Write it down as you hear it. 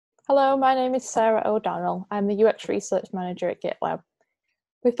Hello, my name is Sarah O'Donnell. I'm the UX Research Manager at GitLab.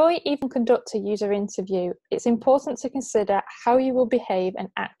 Before you even conduct a user interview, it's important to consider how you will behave and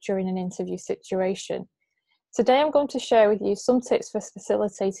act during an interview situation. Today I'm going to share with you some tips for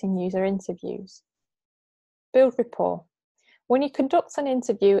facilitating user interviews. Build rapport. When you conduct an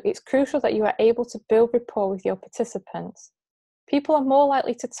interview, it's crucial that you are able to build rapport with your participants. People are more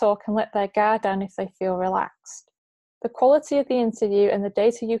likely to talk and let their guard down if they feel relaxed. The quality of the interview and the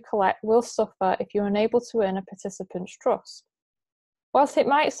data you collect will suffer if you're unable to earn a participant's trust. Whilst it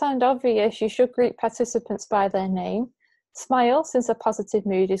might sound obvious, you should greet participants by their name, smile since a positive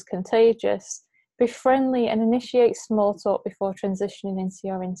mood is contagious, be friendly and initiate small talk before transitioning into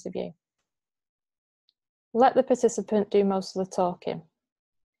your interview. Let the participant do most of the talking.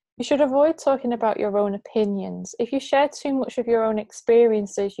 You should avoid talking about your own opinions. If you share too much of your own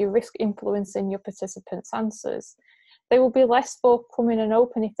experiences, you risk influencing your participants' answers. They will be less forthcoming and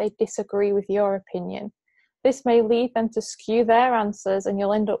open if they disagree with your opinion. This may lead them to skew their answers and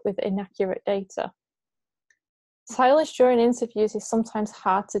you'll end up with inaccurate data. Silence during interviews is sometimes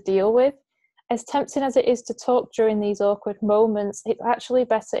hard to deal with. As tempting as it is to talk during these awkward moments, it's actually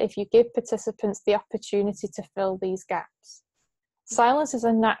better if you give participants the opportunity to fill these gaps. Silence is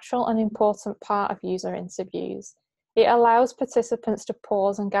a natural and important part of user interviews. It allows participants to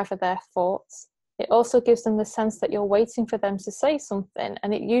pause and gather their thoughts. It also gives them the sense that you're waiting for them to say something,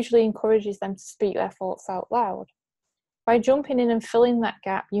 and it usually encourages them to speak their thoughts out loud. By jumping in and filling that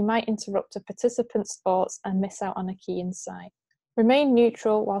gap, you might interrupt a participant's thoughts and miss out on a key insight. Remain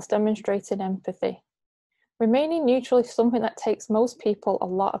neutral whilst demonstrating empathy. Remaining neutral is something that takes most people a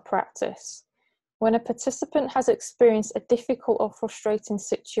lot of practice. When a participant has experienced a difficult or frustrating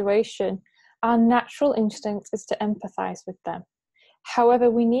situation, our natural instinct is to empathise with them. However,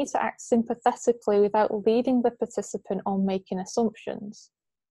 we need to act sympathetically without leading the participant or making assumptions.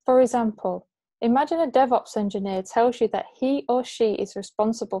 For example, imagine a DevOps engineer tells you that he or she is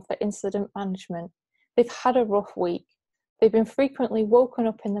responsible for incident management. They've had a rough week. They've been frequently woken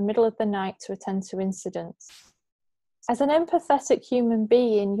up in the middle of the night to attend to incidents. As an empathetic human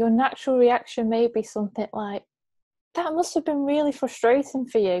being, your natural reaction may be something like, "That must have been really frustrating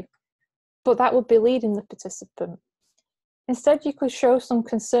for you," but that would be leading the participant. Instead, you could show some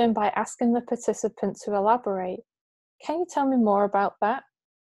concern by asking the participant to elaborate. "Can you tell me more about that?"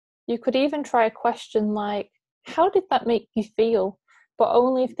 You could even try a question like, "How did that make you feel?" but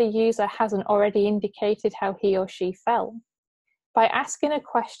only if the user hasn't already indicated how he or she felt. By asking a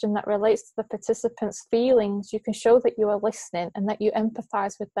question that relates to the participant's feelings, you can show that you are listening and that you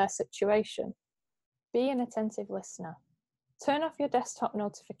empathise with their situation. Be an attentive listener. Turn off your desktop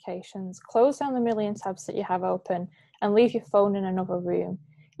notifications, close down the million tabs that you have open, and leave your phone in another room.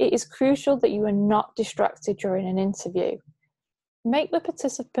 It is crucial that you are not distracted during an interview. Make the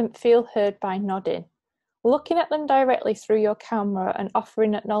participant feel heard by nodding. Looking at them directly through your camera and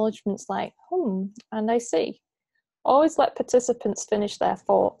offering acknowledgements like, and I see. Always let participants finish their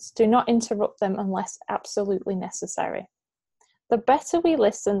thoughts. Do not interrupt them unless absolutely necessary. The better we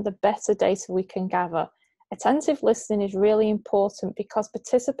listen, the better data we can gather. Attentive listening is really important because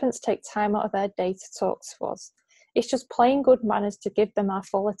participants take time out of their day to talk to us. It's just plain good manners to give them our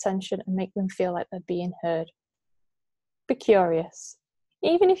full attention and make them feel like they're being heard. Be curious.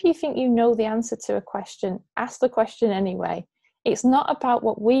 Even if you think you know the answer to a question, ask the question anyway. It's not about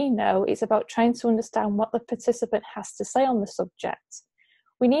what we know, it's about trying to understand what the participant has to say on the subject.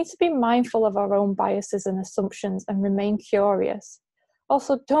 We need to be mindful of our own biases and assumptions and remain curious.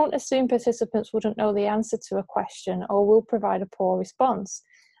 Also, don't assume participants wouldn't know the answer to a question or will provide a poor response.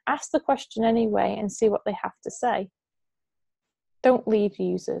 Ask the question anyway and see what they have to say. Don't lead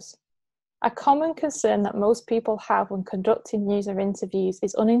users. A common concern that most people have when conducting user interviews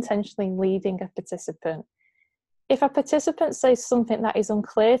is unintentionally leading a participant. If a participant says something that is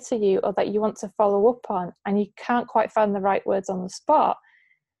unclear to you or that you want to follow up on and you can't quite find the right words on the spot,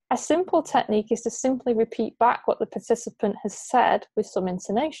 a simple technique is to simply repeat back what the participant has said with some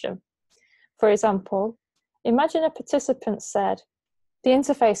intonation. For example, imagine a participant said, "The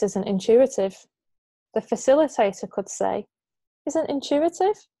interface isn't intuitive." The facilitator could say, "Isn't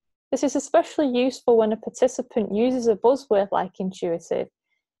intuitive?" This is especially useful when a participant uses a buzzword like intuitive.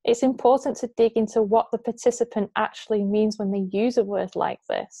 It's important to dig into what the participant actually means when they use a word like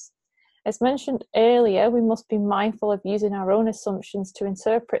this. As mentioned earlier, we must be mindful of using our own assumptions to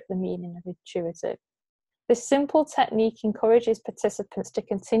interpret the meaning of intuitive. This simple technique encourages participants to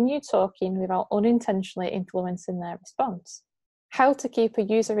continue talking without unintentionally influencing their response. How to keep a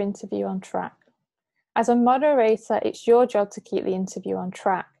user interview on track. As a moderator, it's your job to keep the interview on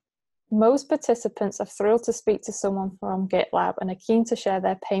track. Most participants are thrilled to speak to someone from GitLab and are keen to share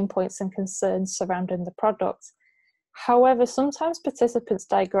their pain points and concerns surrounding the product. However, sometimes participants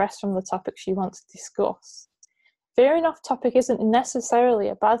digress from the topics you want to discuss. Veering off topic isn't necessarily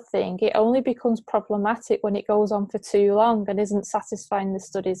a bad thing, it only becomes problematic when it goes on for too long and isn't satisfying the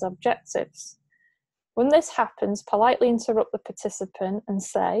study's objectives. When this happens, politely interrupt the participant and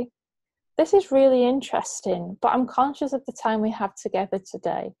say, "This is really interesting, but I'm conscious of the time we have together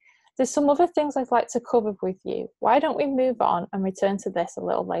today. There's some other things I'd like to cover with you. Why don't we move on and return to this a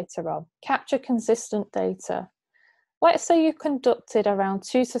little later on?" Capture consistent data. Let's say you conducted around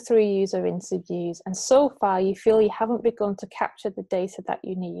 2 to 3 user interviews, and so far you feel you haven't begun to capture the data that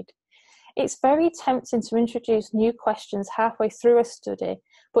you need. It's very tempting to introduce new questions halfway through a study,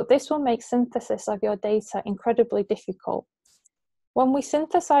 but this will make synthesis of your data incredibly difficult. When we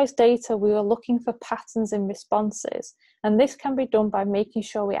synthesize data, we are looking for patterns in responses, and this can be done by making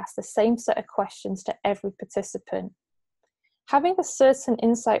sure we ask the same set of questions to every participant. Having a certain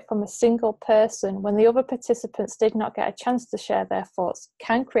insight from a single person when the other participants did not get a chance to share their thoughts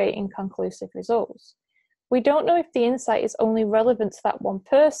can create inconclusive results. We don't know if the insight is only relevant to that one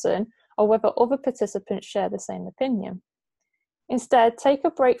person or whether other participants share the same opinion. Instead, take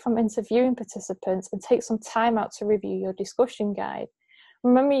a break from interviewing participants and take some time out to review your discussion guide.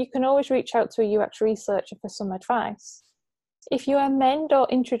 Remember, you can always reach out to a UX researcher for some advice. If you amend or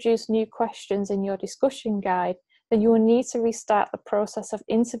introduce new questions in your discussion guide, then you will need to restart the process of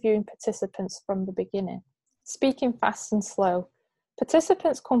interviewing participants from the beginning. Speaking fast and slow.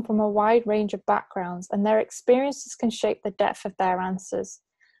 Participants come from a wide range of backgrounds, and their experiences can shape the depth of their answers.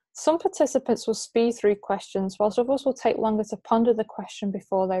 Some participants will speed through questions, whilst others will take longer to ponder the question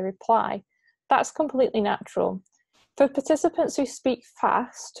before they reply. That's completely natural. For participants who speak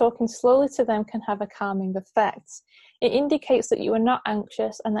fast, talking slowly to them can have a calming effect. It indicates that you are not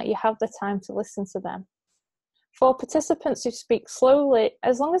anxious and that you have the time to listen to them. For participants who speak slowly,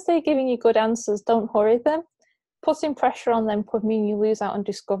 as long as they're giving you good answers, don't hurry them. Putting pressure on them could mean you lose out on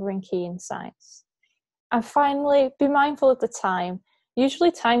discovering key insights. And finally, be mindful of the time.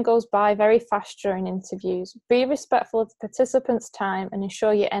 Usually time goes by very fast during interviews. Be respectful of the participants' time and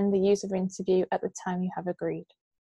ensure you end the user interview at the time you have agreed.